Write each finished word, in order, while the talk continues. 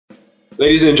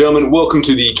Ladies and gentlemen, welcome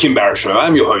to the Kim Barrett Show.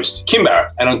 I'm your host, Kim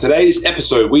Barrett, and on today's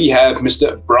episode, we have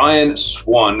Mr. Brian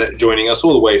Swan joining us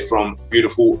all the way from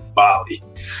beautiful Bali.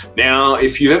 Now,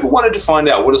 if you ever wanted to find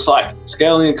out what it's like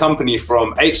scaling a company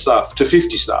from 8 staff to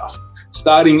 50 staff,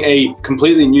 starting a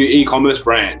completely new e-commerce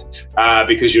brand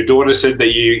because your daughter said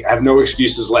that you have no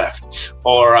excuses left,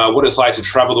 or what it's like to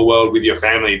travel the world with your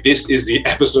family, this is the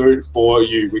episode for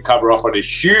you. We cover off on a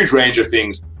huge range of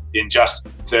things in just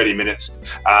 30 minutes.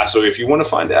 So if you want to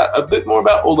find out a bit more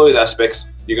about all those aspects,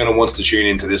 you're going to want to tune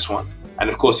into this one. And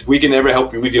of course, if we can ever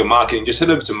help you with your marketing, just head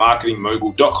over to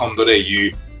marketingmogul.com.au.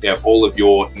 You have all of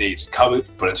your needs covered.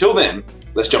 But until then,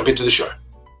 let's jump into the show.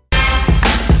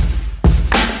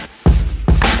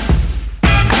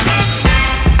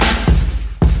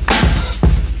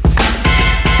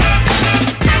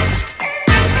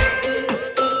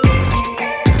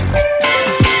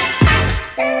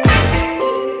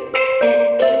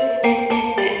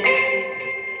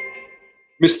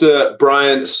 Mr.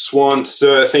 Brian Swan,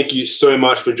 sir, thank you so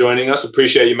much for joining us.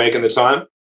 Appreciate you making the time.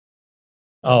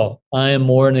 Oh, I am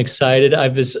more than excited.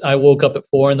 I woke up at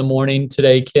 4 a.m.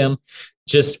 today, Kim,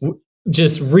 just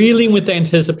reeling with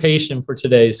anticipation for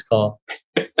today's call.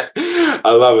 I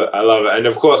love it. And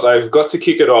of course, I've got to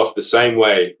kick it off the same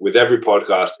way with every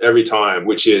podcast, every time,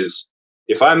 which is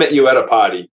if I met you at a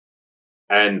party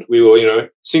and we were,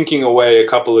 sinking away a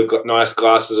couple of nice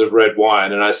glasses of red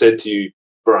wine, and I said to you,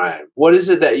 Brian, what is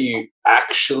it that you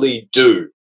actually do?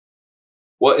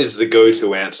 What is the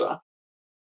go-to answer?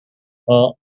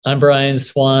 Well, I'm Brian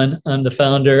Swan. I'm the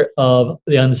founder of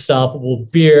the Unstoppable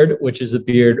Beard, which is a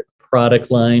beard product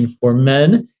line for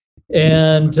men.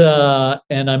 And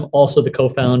I'm also the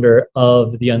co-founder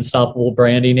of the Unstoppable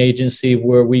Branding Agency,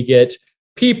 where we get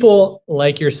people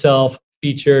like yourself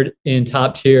featured in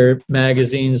top-tier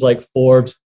magazines like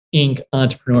Forbes, Inc.,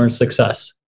 Entrepreneur and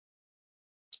Success.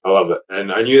 I love it.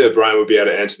 And I knew that Brian would be able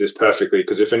to answer this perfectly,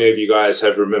 because if any of you guys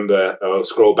have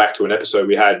scroll back to an episode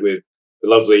we had with the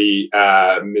lovely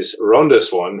Miss Rhonda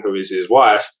Swan, who is his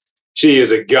wife, she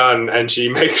is a gun and she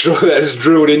makes sure that is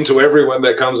drilled into everyone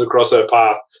that comes across her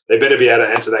path. They better be able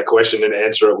to answer that question and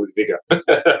answer it with vigor.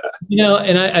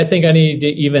 And I think I need to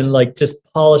even just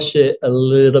polish it a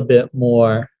little bit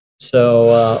more.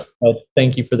 So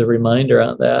thank you for the reminder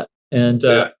on that. And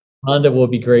Honda will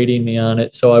be grading me on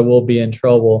it, so I will be in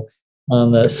trouble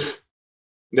on this.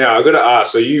 Now, I've got to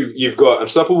ask, so you've got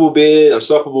Unstoppable Beard,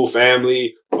 Unstoppable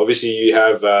Family. Obviously, you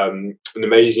have an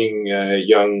amazing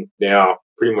young, now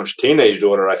pretty much teenage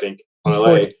daughter, I think,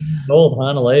 Hanalei. She's 14 years old,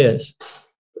 Hanalei is.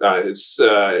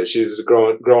 She's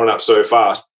growing up so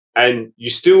fast. And you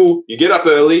get up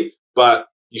early, but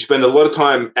you spend a lot of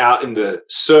time out in the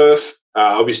surf,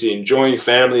 obviously enjoying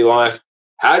family life.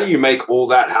 How do you make all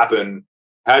that happen?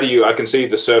 I can see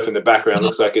the surf in the background.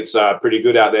 Looks like it's pretty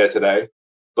good out there today.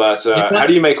 But how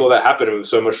do you make all that happen with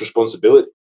so much responsibility?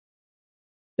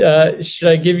 Should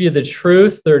I give you the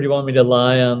truth, or do you want me to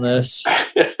lie on this?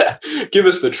 Give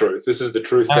us the truth. This is the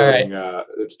truth-telling. All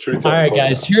right,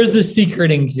 guys. Here's the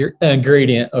secret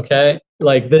ingredient, okay?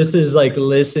 This is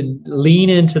listen, lean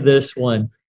into this one.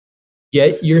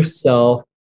 Get yourself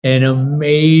an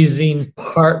amazing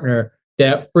partner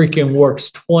that freaking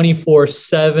works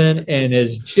 24/7 and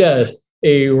is just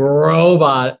a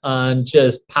robot on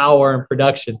just power and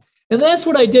production. And that's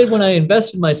what I did when I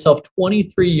invested myself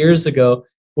 23 years ago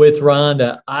with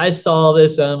Rhonda. I saw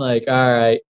this and I'm like, all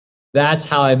right, that's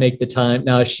how I make the time.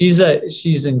 Now she's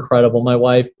incredible. My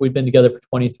wife, we've been together for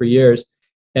 23 years.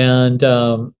 And,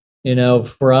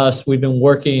 for us, we've been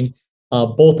working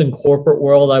both in corporate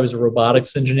world. I was a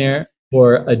robotics engineer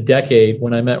for a decade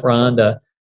when I met Rhonda.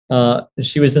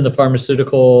 She was in the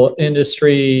pharmaceutical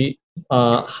industry,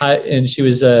 and she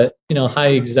was a high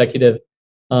executive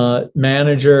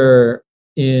manager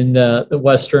in the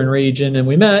Western region, and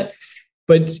we met.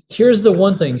 But here's the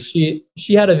one thing: she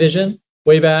had a vision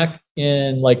way back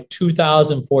in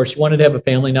 2004. She wanted to have a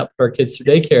family, not put our kids through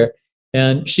daycare,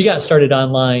 and she got started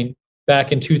online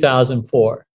back in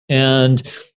 2004. And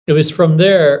it was from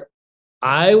there.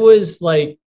 I was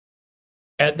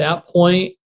at that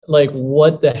point,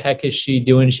 what the heck is she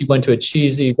doing? She went to a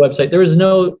cheesy website. There was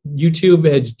no YouTube,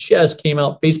 had just came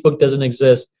out. Facebook doesn't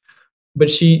exist. But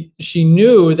she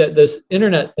knew that this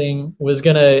internet thing was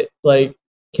going to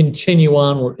continue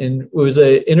on. And it was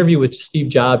an interview with Steve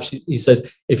Jobs. He says,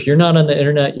 if you're not on the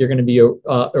internet, you're going to be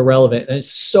irrelevant. And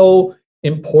it's so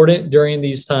important during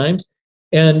these times.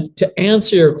 And to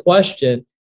answer your question,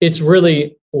 it's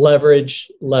really leverage.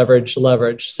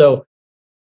 So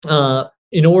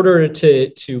in order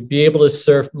to be able to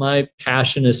surf, my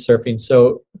passion is surfing.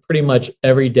 So pretty much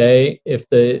every day, if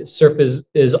the surf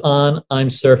is on, I'm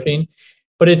surfing.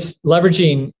 but it's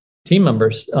leveraging team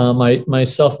members.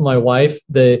 Myself and my wife,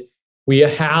 we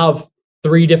have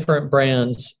 3 different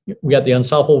brands. We got the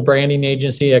Unstoppable Branding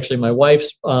Agency. Actually, my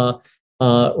wife's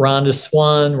Rhonda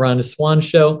Swan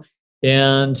Show.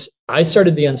 And I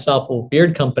started the Unstoppable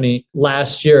Beard Company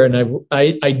last year. And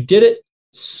I did it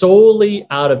solely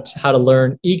out of how to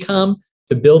learn e-com,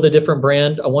 to build a different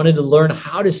brand. I wanted to learn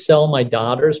how to sell my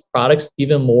daughter's products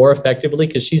even more effectively,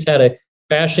 because she's had a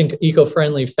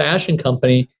eco-friendly fashion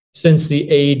company since the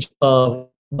age of,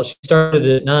 well, she started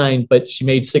at 9, but she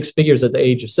made 6 figures at the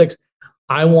age of 6.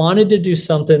 I wanted to do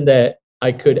something that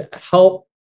I could help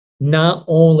not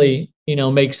only,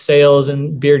 make sales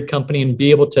and beard company and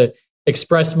be able to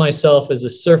express myself as a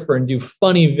surfer and do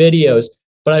funny videos,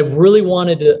 but I really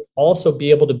wanted to also be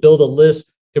able to build a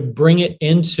list to bring it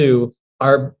into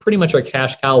pretty much our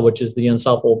cash cow, which is the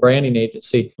Unstoppable Branding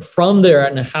Agency. From there,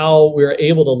 and how we were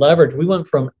able to leverage, we went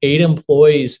from 8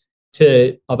 employees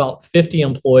to about 50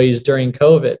 employees during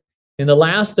COVID. And the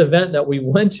last event that we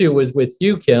went to was with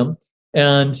you, Kim.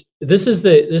 And this is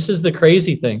the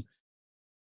crazy thing.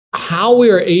 How we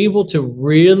were able to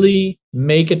really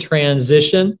make a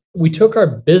transition. We took our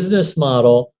business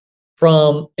model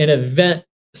from an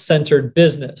event-centered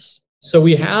business. So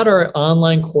we had our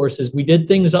online courses. We did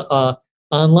things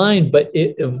online, but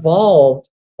it evolved.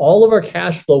 All of our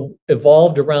cash flow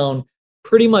evolved around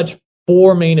pretty much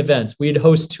 4 main events. We'd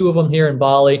host 2 of them here in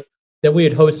Bali. Then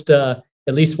we'd host at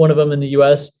least one of them in the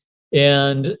US.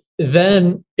 And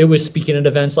then it was speaking at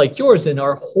events like yours. And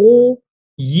our whole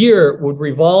year would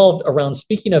revolve around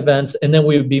speaking events. And then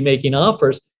we would be making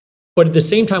offers. But at the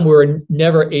same time, we were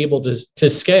never able to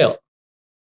scale.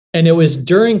 And it was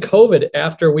during COVID,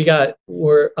 after we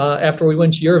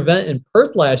went to your event in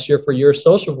Perth last year for your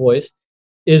social voice,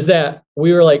 is that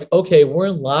we were like, okay, we're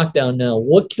in lockdown now.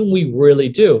 What can we really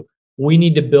do? We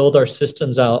need to build our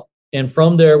systems out. And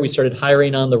from there, we started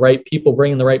hiring on the right people,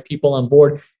 bringing the right people on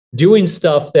board, doing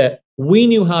stuff that we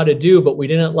knew how to do, but we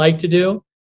didn't like to do,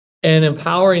 and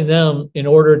empowering them in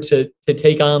order to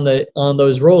take on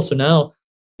those roles. So now,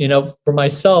 for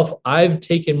myself, I've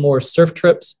taken more surf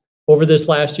trips over this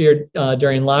last year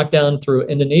during lockdown through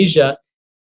Indonesia.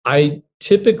 I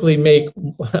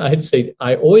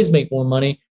always make more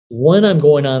money when I'm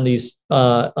going on these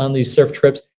surf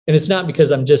trips. And it's not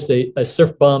because I'm just a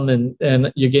surf bum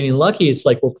and you're getting lucky. It's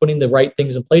like we're putting the right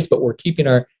things in place, but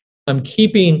I'm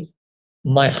keeping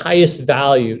my highest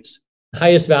values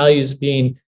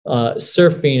being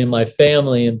surfing and my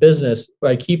family and business.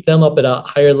 I keep them up at a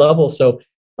higher level. So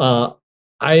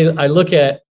I look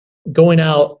at going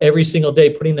out every single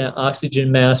day, putting that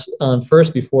oxygen mask on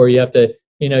first before you have to,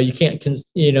 you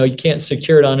can't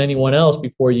secure it on anyone else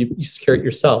before you secure it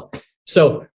yourself.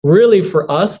 So really for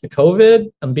us, the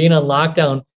COVID and being on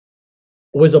lockdown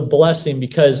was a blessing,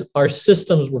 because our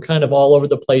systems were kind of all over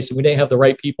the place and we didn't have the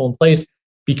right people in place,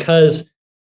 because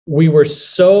we were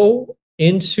so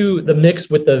into the mix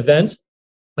with the events.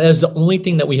 That was the only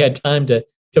thing that we had time to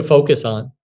focus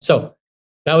on. So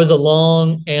that was a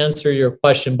long answer to your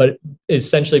question, but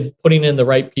essentially putting in the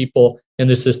right people and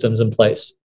the systems in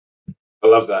place. I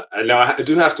love that. And now I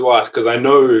do have to ask, because I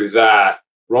know that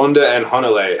Rhonda and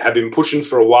Hanale have been pushing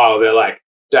for a while. They're like,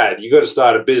 Dad, you got to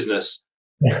start a business.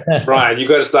 Brian, you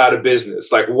got to start a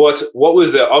business. Like what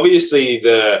was obviously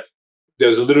there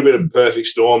was a little bit of a perfect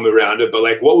storm around it, but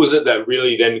like, what was it that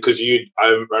really then, because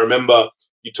I remember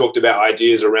you talked about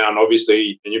ideas around,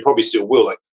 obviously, and you probably still will,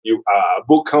 like a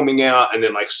book coming out and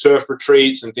then like surf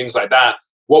retreats and things like that.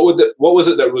 What was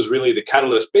it that was really the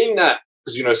catalyst? Being that,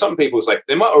 because, some people, it's like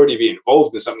they might already be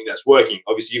involved in something that's working.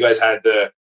 Obviously, you guys had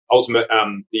the ultimate,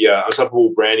 the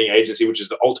Unstoppable Branding Agency, which is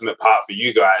the ultimate part for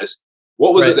you guys.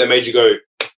 What was it that made you go,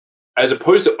 as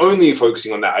opposed to only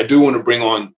focusing on that, I do want to bring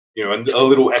on, a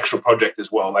little extra project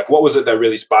as well? Like, what was it that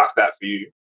really sparked that for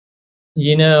you?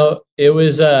 It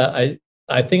was,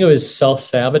 I think it was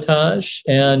self-sabotage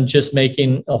and just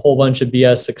making a whole bunch of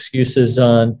BS excuses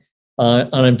on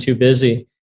I'm too busy.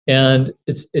 And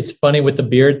it's funny with the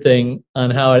beard thing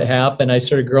on how it happened. I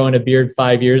started growing a beard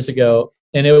 5 years ago,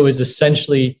 and it was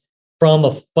essentially from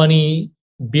a funny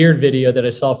beard video that I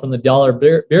saw from the Dollar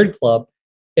Beard Club.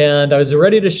 And I was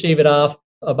ready to shave it off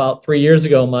about 3 years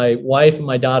ago. My wife and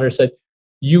my daughter said,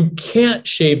 you can't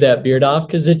shave that beard off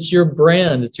because it's your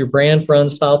brand. It's your brand for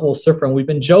Unstoppable Surfer. And we've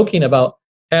been joking about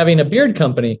having a beard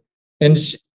company. And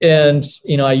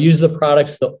I use the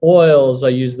products, the oils, I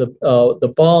use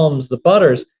the balms, the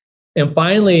butters. And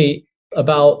finally,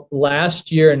 about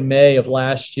last year, in May of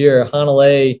last year,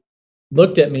 Hanale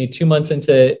looked at me 2 months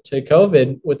into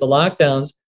COVID with the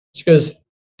lockdowns. She goes,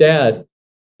 Dad,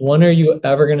 when are you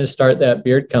ever going to start that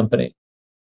beard company?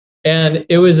 And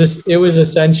it was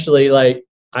essentially like,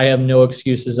 I have no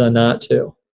excuses on not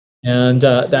to. And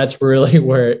that's really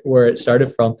where it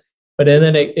started from. But and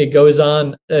then it goes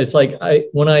on. It's like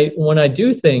when I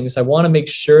do things, I want to make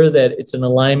sure that it's in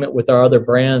alignment with our other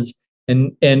brands,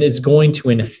 and it's going to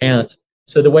enhance.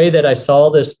 So the way that I saw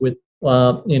this with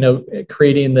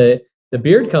creating the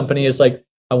beard company is like,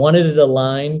 I wanted it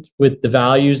aligned with the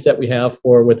values that we have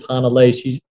with Hanalei.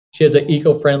 She has an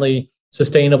eco-friendly,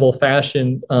 sustainable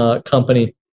fashion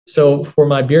company. So for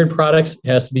my beard products, it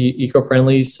has to be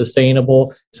eco-friendly,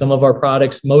 sustainable. Some of our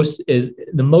products,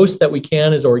 the most that we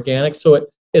can is organic. So it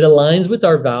aligns with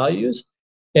our values.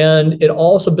 And it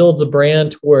also builds a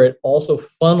brand to where it also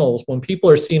funnels. When people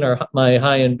are seeing my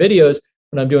high-end videos,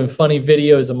 when I'm doing funny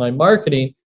videos of my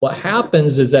marketing, what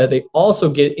happens is that they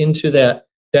also get into that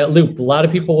loop. A lot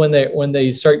of people, when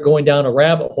they start going down a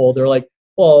rabbit hole, they're like,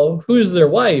 well, who's their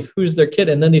wife? Who's their kid?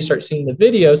 And then they start seeing the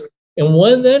videos. And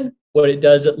what it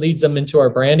does, it leads them into our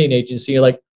branding agency. You're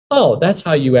like, oh, that's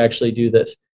how you actually do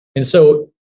this. And so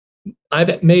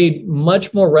I've made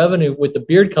much more revenue with the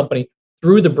beard company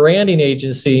through the branding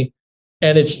agency.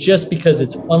 And it's just because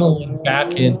it's funneling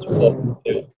back into what we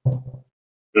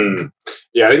do.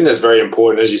 Yeah, I think that's very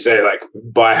important. As you say, like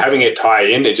by having it tie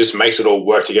in, it just makes it all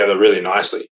work together really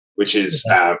nicely, which is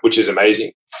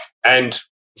amazing. And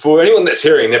for anyone that's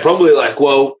hearing, they're probably like,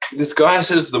 well, this guy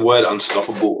says the word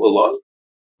unstoppable a lot.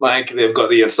 Like they've got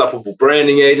the unstoppable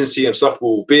branding agency,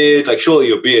 unstoppable beard. Like surely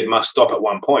your beard must stop at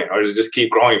one point, or does it just keep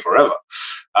growing forever?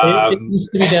 It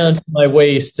used to be down to my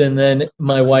waist, and then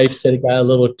my wife said it got a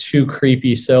little too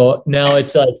creepy. So now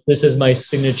it's like, this is my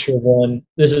signature one.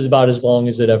 This is about as long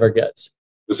as it ever gets.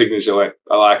 The signature length.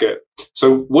 I like it.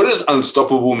 So what does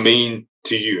unstoppable mean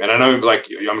to you? And I know, like,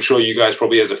 I'm sure you guys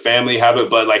probably as a family have it,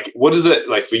 but like, what is it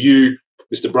like for you,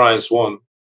 Mr. Brian Swan,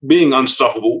 being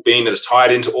unstoppable, being that it's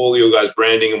tied into all your guys'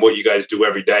 branding and what you guys do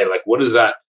every day? Like, what does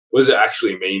it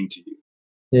actually mean to you?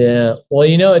 Yeah. Well,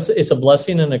 it's a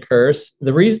blessing and a curse.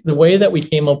 The way that we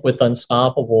came up with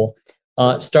Unstoppable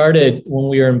started when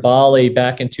we were in Bali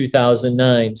back in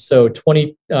 2009. So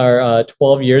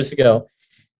 12 years ago.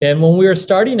 And when we were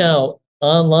starting out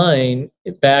online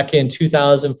back in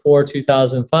 2004,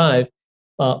 2005,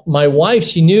 my wife,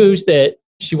 she knew that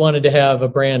she wanted to have a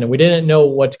brand, and we didn't know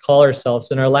what to call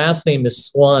ourselves. And our last name is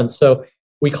Swan. So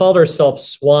we called ourselves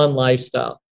Swan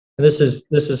Lifestyle. And this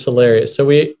is hilarious. So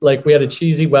we had a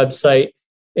cheesy website,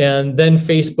 and then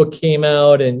Facebook came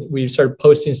out, and we started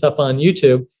posting stuff on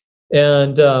YouTube.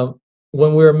 And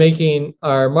when we were making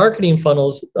our marketing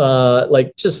funnels,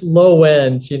 like just low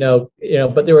end,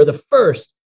 but they were the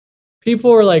first.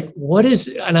 People were like, "What is?"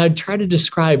 And I tried to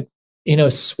describe,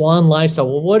 Swan Lifestyle.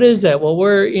 Well, what is that? Well,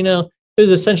 it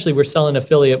was essentially we're selling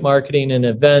affiliate marketing and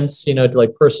events, to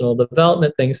like personal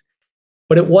development things.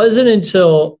 But it wasn't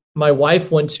until my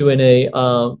wife went to an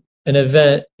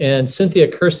event, and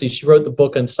Cynthia Kersey, she wrote the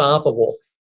book Unstoppable,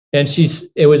 and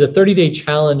it was a 30-day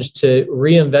challenge to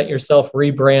reinvent yourself,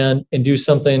 rebrand, and do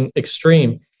something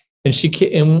extreme.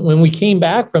 And when we came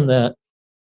back from that,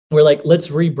 we're like, let's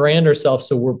rebrand ourselves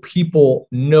so where people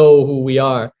know who we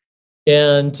are.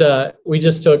 And we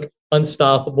just took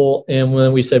Unstoppable, and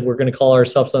when we said we're going to call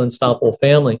ourselves an Unstoppable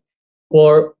Family,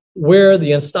 or where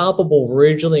the Unstoppable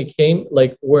originally came,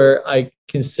 like where I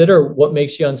consider what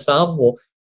makes you unstoppable,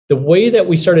 the way that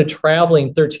we started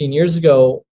traveling 13 years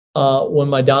ago, when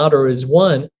my daughter was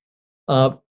 1,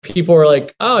 people were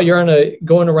like, "Oh, you're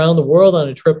going around the world on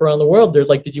a trip around the world." They're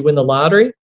like, "Did you win the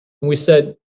lottery?" And we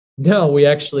said, "No, we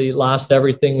actually lost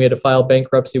everything. We had to file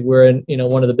bankruptcy. We're in,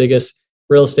 one of the biggest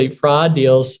real estate fraud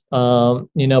deals,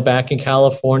 back in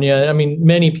California." I mean,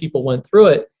 many people went through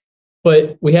it.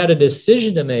 But we had a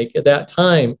decision to make at that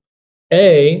time.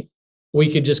 We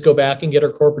could just go back and get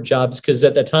our corporate jobs, because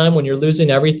at that time when you're losing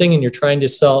everything and you're trying to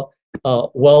sell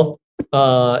wealth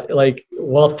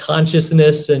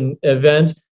consciousness and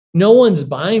events, no one's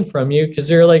buying from you because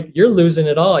they're like, you're losing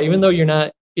it all. Even though you're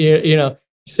not,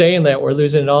 saying that we're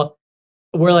losing it all.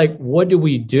 We're like, what do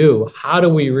we do? How do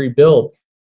we rebuild?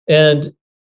 And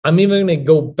I'm even going to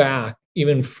go back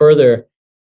even further.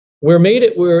 There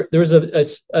was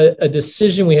a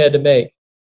decision we had to make,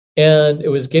 and it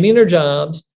was getting our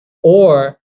jobs,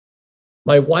 or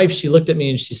my wife, she looked at me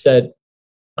and she said,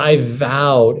 "I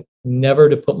vowed never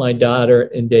to put my daughter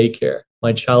in daycare,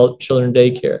 my children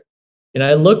daycare." And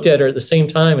I looked at her at the same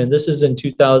time, and this is in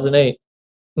 2008.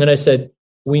 And I said,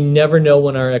 "We never know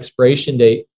when our expiration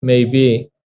date may be."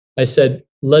 I said,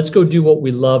 "Let's go do what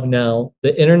we love now.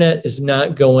 The internet is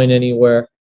not going anywhere.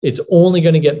 It's only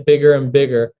going to get bigger and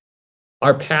bigger."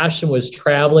 Our passion was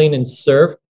traveling and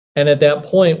surf. And at that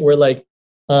point, we're like,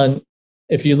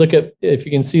 if you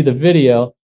can see the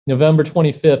video, November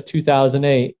 25th,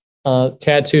 2008,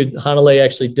 tattooed. Hanalei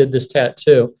actually did this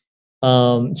tattoo.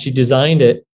 She designed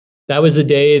it. That was the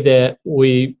day that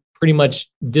we pretty much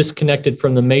disconnected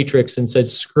from the matrix and said,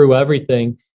 screw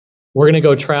everything. We're going to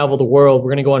go travel the world.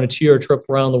 We're going to go on a 2-year trip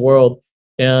around the world.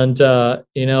 And,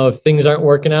 if things aren't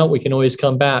working out, we can always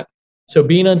come back. So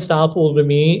being unstoppable to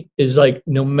me is like,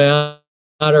 no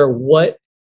matter what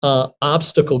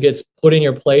obstacle gets put in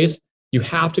your place, you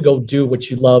have to go do what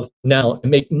you love now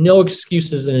and make no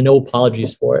excuses and no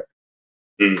apologies for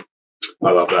it.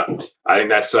 I love that. I think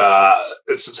that's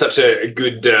it's such a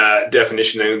good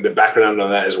definition, and the background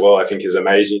on that as well, I think, is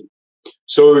amazing.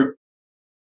 So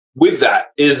with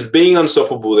that, is being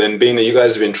unstoppable then, being that you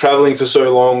guys have been traveling for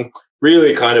so long,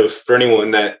 really kind of, for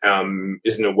anyone that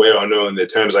isn't aware or know in the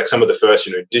terms, like some of the first,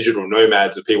 digital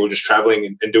nomads of people just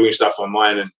traveling and doing stuff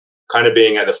online and kind of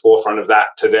being at the forefront of that,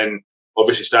 to then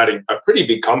obviously starting a pretty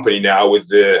big company now with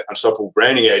the Unstoppable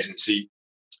Branding Agency.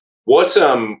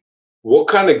 What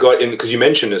kind of got in, because you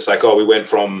mentioned it's like, we went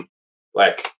from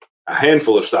like a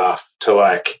handful of staff to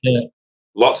like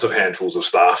lots of handfuls of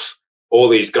staffs, all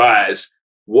these guys.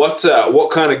 What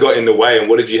kind of got in the way, and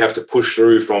what did you have to push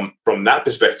through from that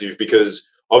perspective? Because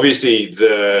obviously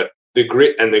the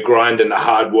grit and the grind and the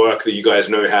hard work that you guys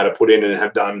know how to put in and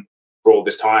have done for all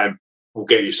this time will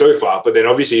get you so far. But then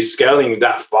obviously scaling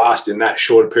that fast in that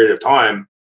short period of time,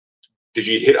 did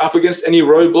you hit up against any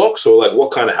roadblocks, or like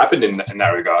what kind of happened in that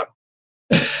regard?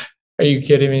 Are you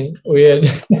kidding me? We had,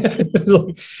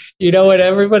 what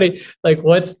everybody, like,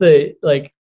 what's the,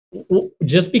 like,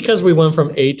 just because we went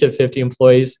from 8 to 50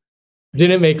 employees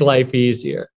didn't make life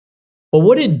easier. But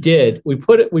what it did, we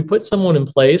put someone in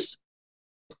place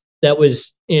that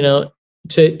was,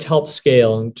 to help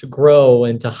scale and to grow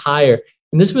and to hire.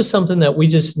 And this was something that we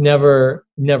just never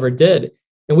did.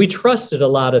 And we trusted a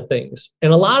lot of things,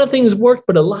 and a lot of things worked,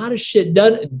 but a lot of shit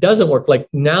doesn't work. Like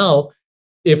now,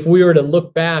 if we were to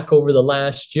look back over the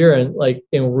last year and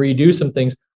redo some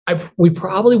things, we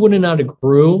probably wouldn't have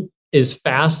grew as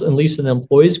fast, at least in the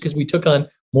employees, because we took on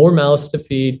more mouths to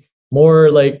feed, more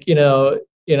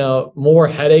more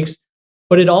headaches.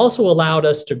 But it also allowed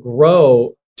us to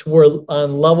grow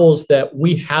on levels that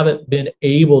we haven't been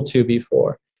able to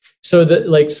before. So that,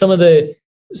 like, some of the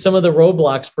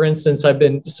roadblocks, for instance, I've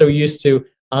been so used to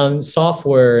on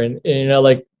software and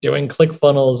like doing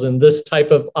ClickFunnels and this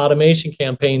type of automation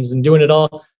campaigns and doing it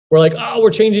all. We're like,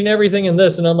 we're changing everything in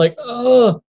this. And I'm like,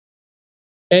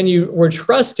 and we're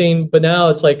trusting, but now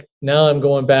it's like, now I'm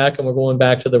going back and we're going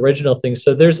back to the original thing.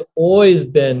 So there's always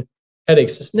been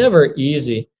headaches. It's never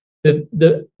easy.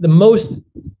 The most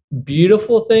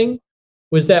beautiful thing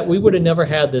was that we would have never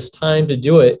had this time to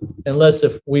do it unless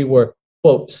if we were,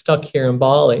 quote, stuck here in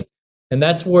Bali. And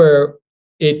that's where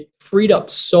it freed up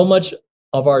so much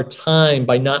of our time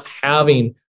by not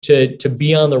having to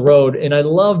be on the road. And I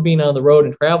love being on the road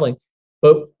and traveling.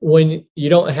 But when you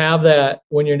don't have that,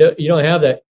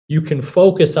 you can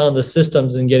focus on the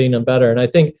systems and getting them better. And I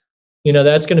think,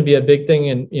 that's going to be a big thing.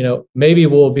 And, maybe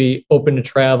we'll be open to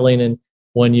traveling in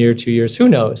 1 year, 2 years, who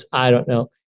knows? I don't know.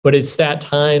 But it's that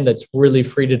time that's really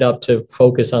freed it up to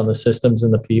focus on the systems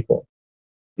and the people.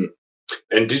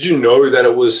 And did you know that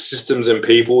it was systems and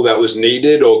people that was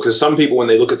needed? Or because some people, when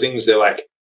they look at things, they're like,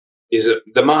 is it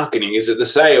the marketing? Is it the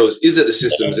sales? Is it the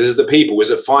systems? Is it the people?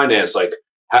 Is it finance?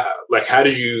 How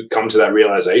did you come to that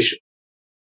realization?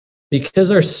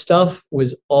 Because our stuff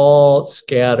was all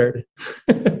scattered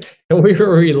and we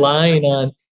were relying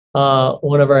on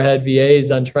one of our head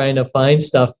VAs on trying to find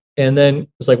stuff. And then it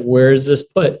was like, where is this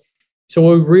put?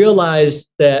 So we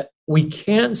realized that we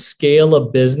can't scale a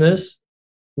business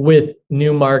with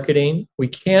new marketing. We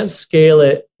can't scale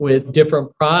it with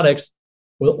different products.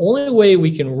 Well, the only way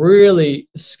we can really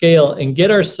scale and get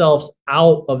ourselves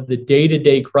out of the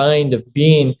day-to-day grind of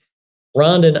being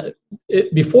Rhonda.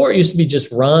 Before it used to be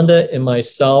just Rhonda and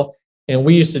myself, and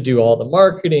we used to do all the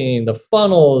marketing, the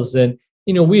funnels, and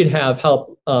we'd have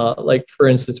help, like for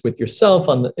instance with yourself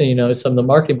on the, some of the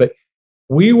marketing, but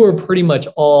we were pretty much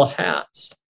all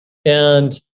hats.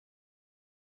 And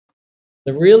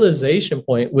the realization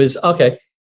point was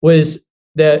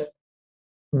that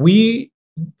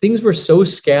things were so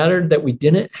scattered that we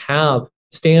didn't have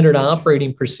standard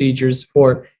operating procedures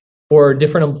for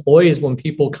different employees when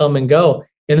people come and go.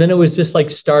 And then it was just like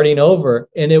starting over.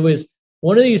 And it was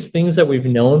one of these things that we've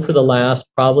known for the last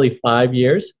probably 5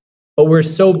 years, but we're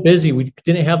so busy, we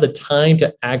didn't have the time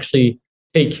to actually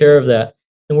take care of that.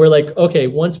 And we're like, okay,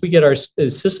 once we get our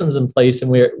systems in place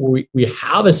and we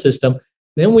have a system,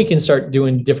 then we can start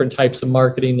doing different types of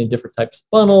marketing and different types of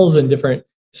funnels and different.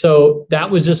 So that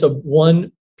was just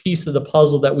one piece of the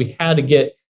puzzle that we had to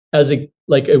get as a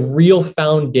real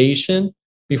foundation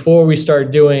before we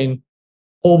start doing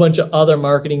a whole bunch of other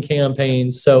marketing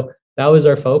campaigns. So that was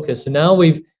our focus. And now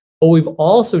what we've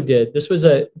also did, this was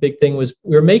a big thing, was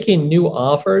we were making new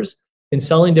offers and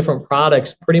selling different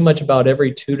products pretty much about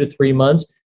every 2 to 3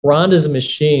 months. Rhonda's a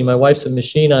machine. My wife's a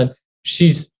machine on,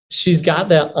 she's got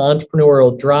that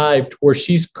entrepreneurial drive to where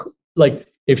she's like,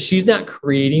 if she's not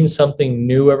creating something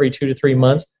new every 2 to 3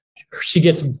 months, she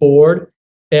gets bored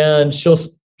and she'll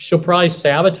probably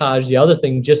sabotage the other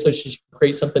thing just so she can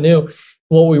create something new.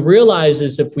 What we realized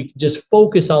is if we could just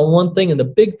focus on one thing, and the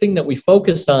big thing that we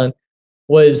focused on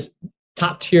was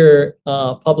top tier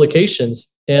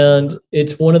publications. And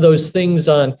it's one of those things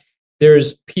on,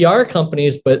 there's PR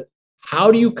companies, but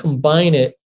how do you combine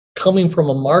it coming from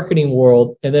a marketing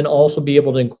world and then also be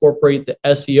able to incorporate the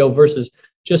SEO versus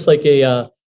just like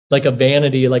a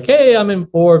vanity, like, hey, I'm in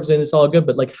Forbes and it's all good.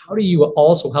 But like, how do you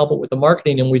also help it with the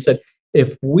marketing? And we said,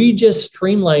 if we just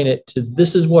streamline it to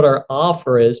this is what our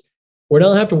offer is, we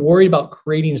don't have to worry about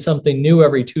creating something new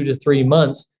every 2 to 3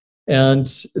 months. And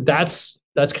that's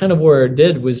kind of where it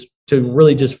did, was to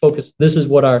really just focus. This is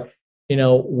what our,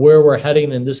 where we're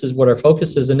heading, and this is what our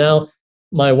focus is. And now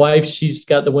my wife, she's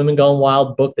got the Women Gone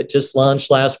Wild book that just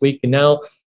launched last week. And now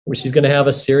she's going to have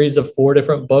a series of 4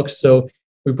 different books. So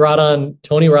we brought on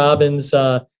Tony Robbins'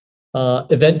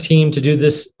 event team to do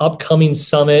this upcoming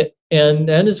summit. And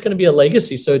it's going to be a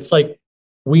legacy. So it's like,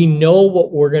 we know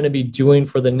what we're going to be doing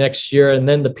for the next year. And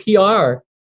then the PR,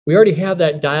 we already have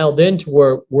that dialed in to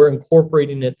where we're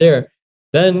incorporating it there.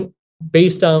 Then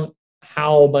based on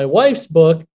how my wife's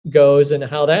book goes and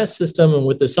how that system and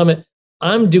with the summit,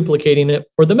 I'm duplicating it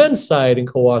for the men's side and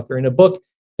co-authoring a book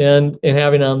and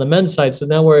having it on the men's side. So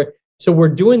now we're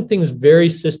doing things very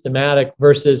systematic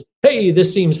versus, hey,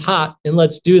 this seems hot and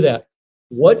let's do that.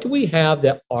 What do we have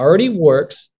that already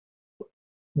works?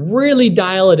 Really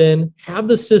dial it in, have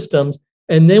the systems,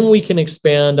 and then we can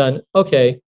expand on,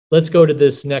 okay, let's go to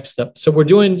this next step. So we're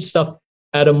doing stuff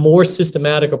at a more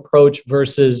systematic approach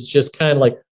versus just kind of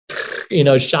like,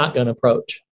 shotgun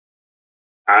approach.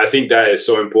 I think that is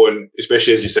so important,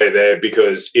 especially as you say there,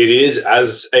 because it is,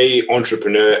 as a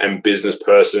entrepreneur and business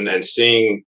person and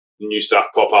seeing new stuff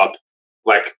pop up,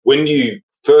 like when you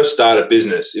first start a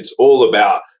business, it's all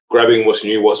about grabbing what's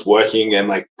new, what's working, and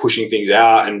like pushing things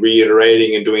out and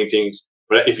reiterating and doing things.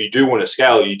 But if you do want to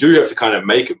scale, you do have to kind of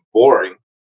make it boring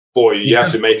for you. You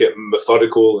have to make it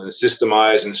methodical and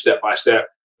systemized and step by step,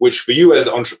 which for you as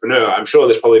an entrepreneur, I'm sure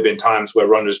there's probably been times where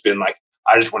Rhonda's been like,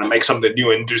 I just want to make something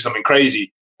new and do something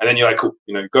crazy. And then you're like, cool,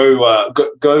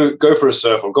 go for a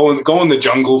surf or go in the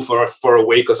jungle for a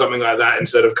week or something like that,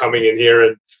 instead of coming in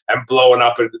here and blowing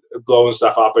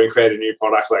stuff up and create a new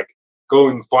product. Like, go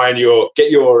and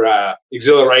get your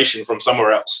exhilaration from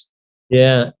somewhere else.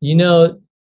 Yeah,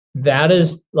 that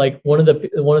is like one of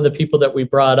the people that we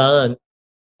brought on.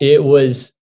 It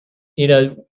was,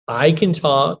 I can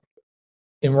talk,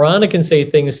 and Rhonda can say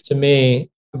things to me,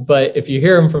 but if you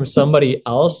hear them from somebody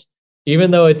else,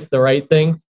 even though it's the right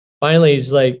thing, finally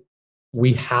he's like,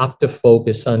 we have to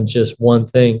focus on just one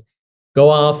thing. Go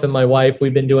off, and my wife,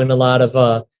 we've been doing a lot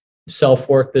of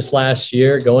self-work this last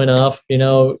year, going off,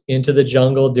 into the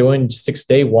jungle, doing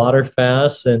 6-day water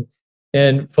fasts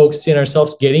and focusing on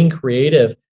ourselves, getting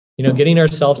creative, getting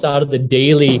ourselves out of the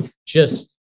daily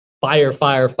just fire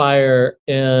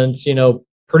and,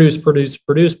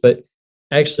 produce, but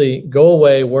actually go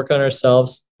away, work on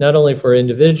ourselves, not only for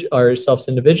ourselves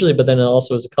individually, but then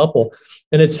also as a couple.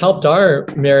 And it's helped our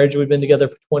marriage. We've been together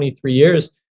for 23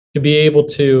 years to be able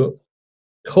to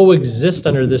coexist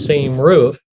under the same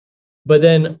roof. But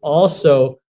then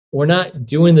also, we're not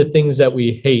doing the things that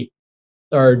we hate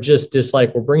or just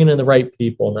dislike. We're bringing in the right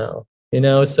people now,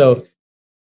 So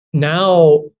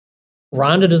now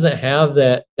Rhonda doesn't have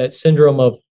that syndrome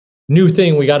of new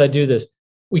thing. We got to do this.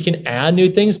 We can add new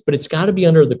things, but it's got to be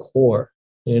under the core,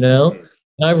 And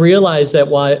I realized that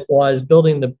while I was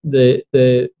building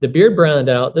the beard brand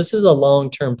out, this is a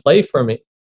long-term play for me.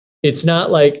 It's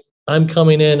not like I'm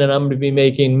coming in and I'm going to be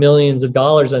making millions of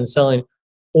dollars on selling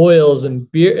oils and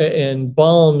beer and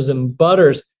balms and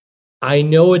butters. I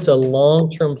know it's a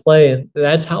long-term play. And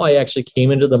that's how I actually came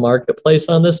into the marketplace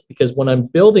on this, because when I'm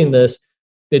building this,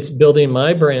 it's building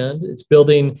my brand. It's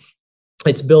building,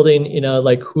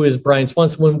 like, who is Brian Swan?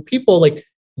 So when people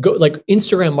go,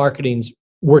 Instagram marketing's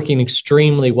working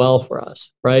extremely well for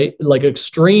us, right? Like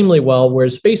extremely well,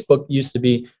 whereas Facebook used to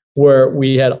be where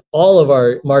we had all of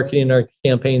our marketing, our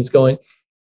campaigns going.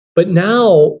 But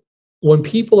now when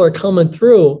people are coming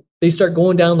through, they start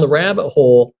going down the rabbit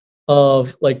hole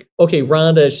of like, okay,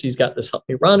 Rhonda, she's got this Help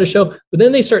Me Rhonda show. But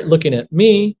then they start looking at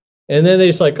me And then they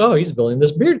just like, oh, he's building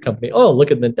this beard company. Oh,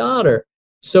 look at the daughter.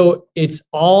 So it's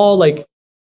all like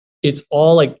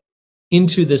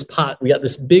into this pot. We got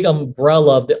this big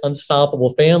umbrella of the Unstoppable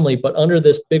family, but under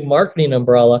this big marketing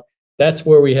umbrella, that's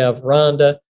where we have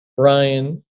Rhonda,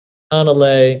 Brian,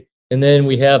 Hanalei, and then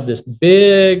we have this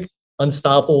big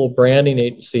Unstoppable branding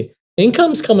agency.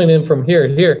 Income's coming in from here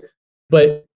and here,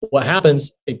 but what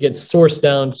happens, it gets sourced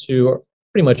down to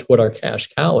pretty much what our cash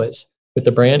cow is with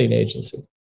the branding agency.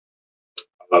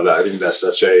 Love that. I think that's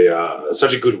such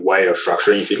a good way of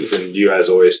structuring things, and you guys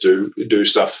always do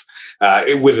stuff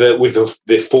with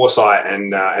the foresight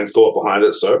and thought behind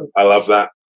it. So I love that.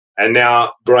 And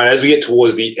now, Brian, as we get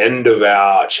towards the end of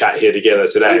our chat here together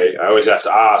today, I always have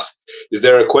to ask: is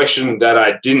there a question that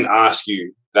I didn't ask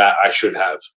you that I should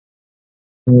have?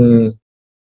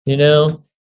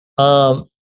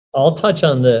 I'll touch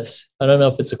on this. I don't know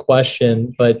if it's a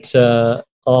question, but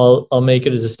I'll make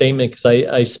it as a statement because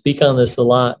I speak on this a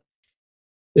lot.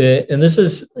 And this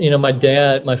is,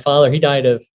 my father, he died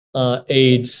of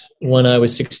AIDS when I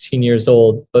was 16 years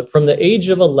old. But from the age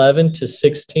of 11 to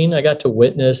 16, I got to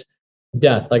witness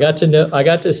death. I got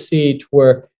to see to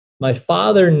where my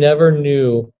father never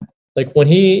knew, like when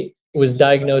he was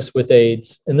diagnosed with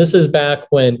AIDS, and this is back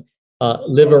when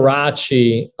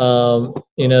Liberace,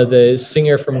 the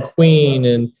singer from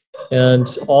Queen,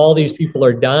 and all these people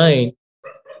are dying.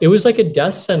 It was like a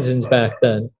death sentence back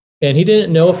then. And he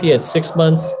didn't know if he had 6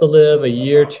 months to live, a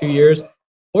year, 2 years.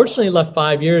 Fortunately, he left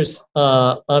 5 years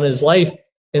on his life.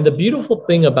 And the beautiful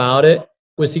thing about it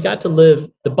was he got to live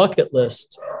the bucket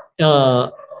list,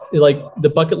 like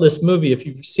the bucket list movie. If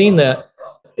you've seen that,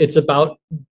 it's about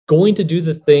going to do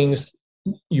the things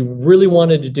you really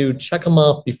wanted to do, check them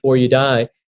off before you die.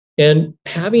 And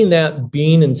having that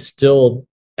being instilled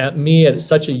at me at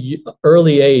such an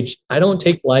early age, I don't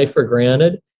take life for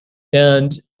granted.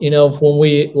 And, when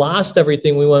we lost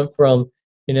everything, we went from,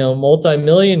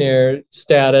 multimillionaire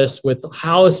status with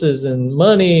houses and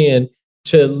money and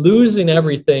to losing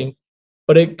everything.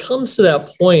 But it comes to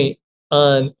that point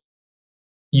on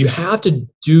you have to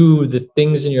do the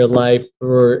things in your life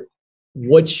for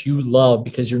what you love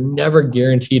because you're never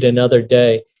guaranteed another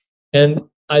day. And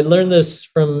I learned this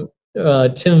from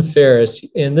Tim Ferriss,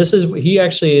 and he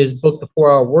actually his book, The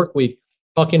 4-Hour Workweek,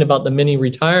 talking about the mini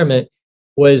retirement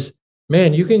was,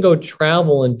 man, you can go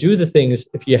travel and do the things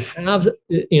if you have,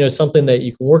 something that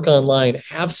you can work online,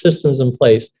 have systems in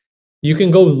place. You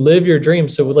can go live your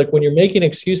dreams. So like when you're making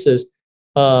excuses,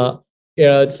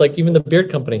 it's like even the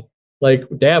beard company, like,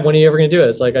 Dad, when are you ever going to do it?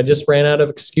 It's like, I just ran out of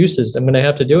excuses. I'm going to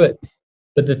have to do it.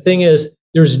 But the thing is,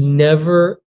 there's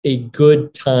never a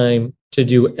good time to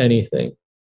do anything.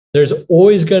 There's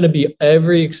always going to be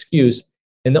every excuse.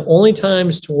 And the only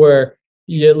times to where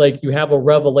you have a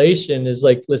revelation is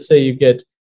like, let's say you get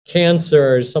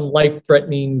cancer or some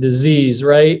life-threatening disease,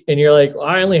 right? And you're like,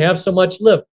 I only have so much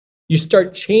left. You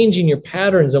start changing your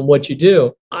patterns on what you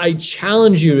do. I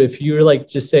challenge you, if you're like,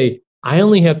 just say, I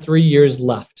only have 3 years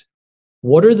left.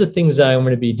 What are the things that I'm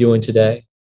going to be doing today?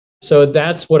 So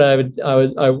that's what I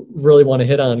really want to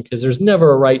hit on, because there's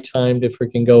never a right time to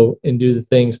freaking go and do the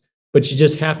things, but you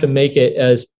just have to make it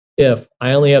as if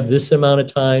I only have this amount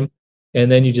of time,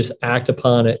 and then you just act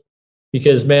upon it.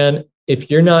 Because, man,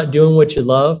 if you're not doing what you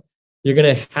love, you're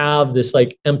going to have this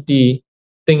like empty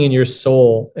thing in your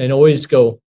soul and always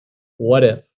go, what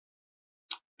if?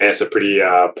 That's a pretty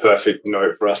perfect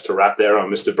note for us to wrap there on,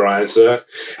 Mr. Brian, sir.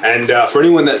 And for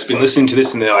anyone that's been listening to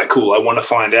this and they're like, cool, I want to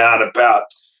find out about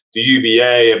the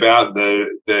UBA, about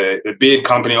the beard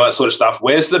company, all that sort of stuff,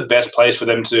 where's the best place for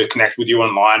them to connect with you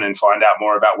online and find out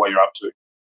more about what you're up to?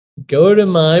 Go to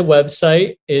my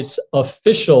website. It's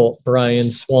official Brian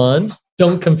Swan.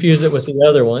 Don't confuse it with the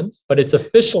other one, but it's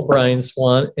official Brian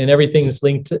Swan, and everything's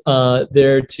linked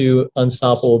there to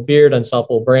Unstoppable Beard,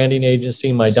 Unstoppable Branding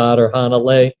Agency, my daughter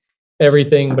Hanalei,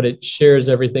 everything, but it shares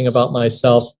everything about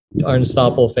myself, our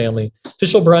Unstoppable family.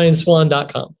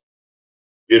 Officialbrianswan.com.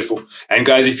 Beautiful. And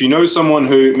guys, if you know someone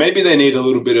who maybe they need a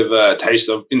little bit of a taste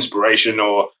of inspiration,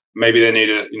 or maybe they need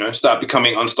to, start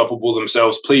becoming unstoppable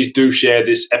themselves, please do share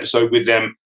this episode with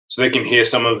them so they can hear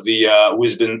some of the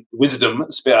wisdom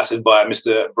spouted by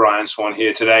Mr. Brian Swan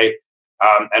here today.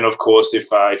 And of course,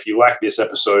 if you like this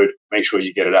episode, make sure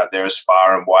you get it out there as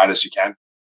far and wide as you can.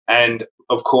 And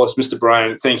of course, Mr.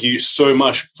 Brian, thank you so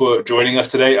much for joining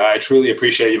us today. I truly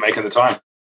appreciate you making the time.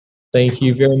 Thank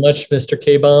you very much, Mr.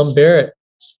 K-Bomb Barrett.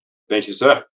 Thank you,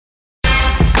 sir.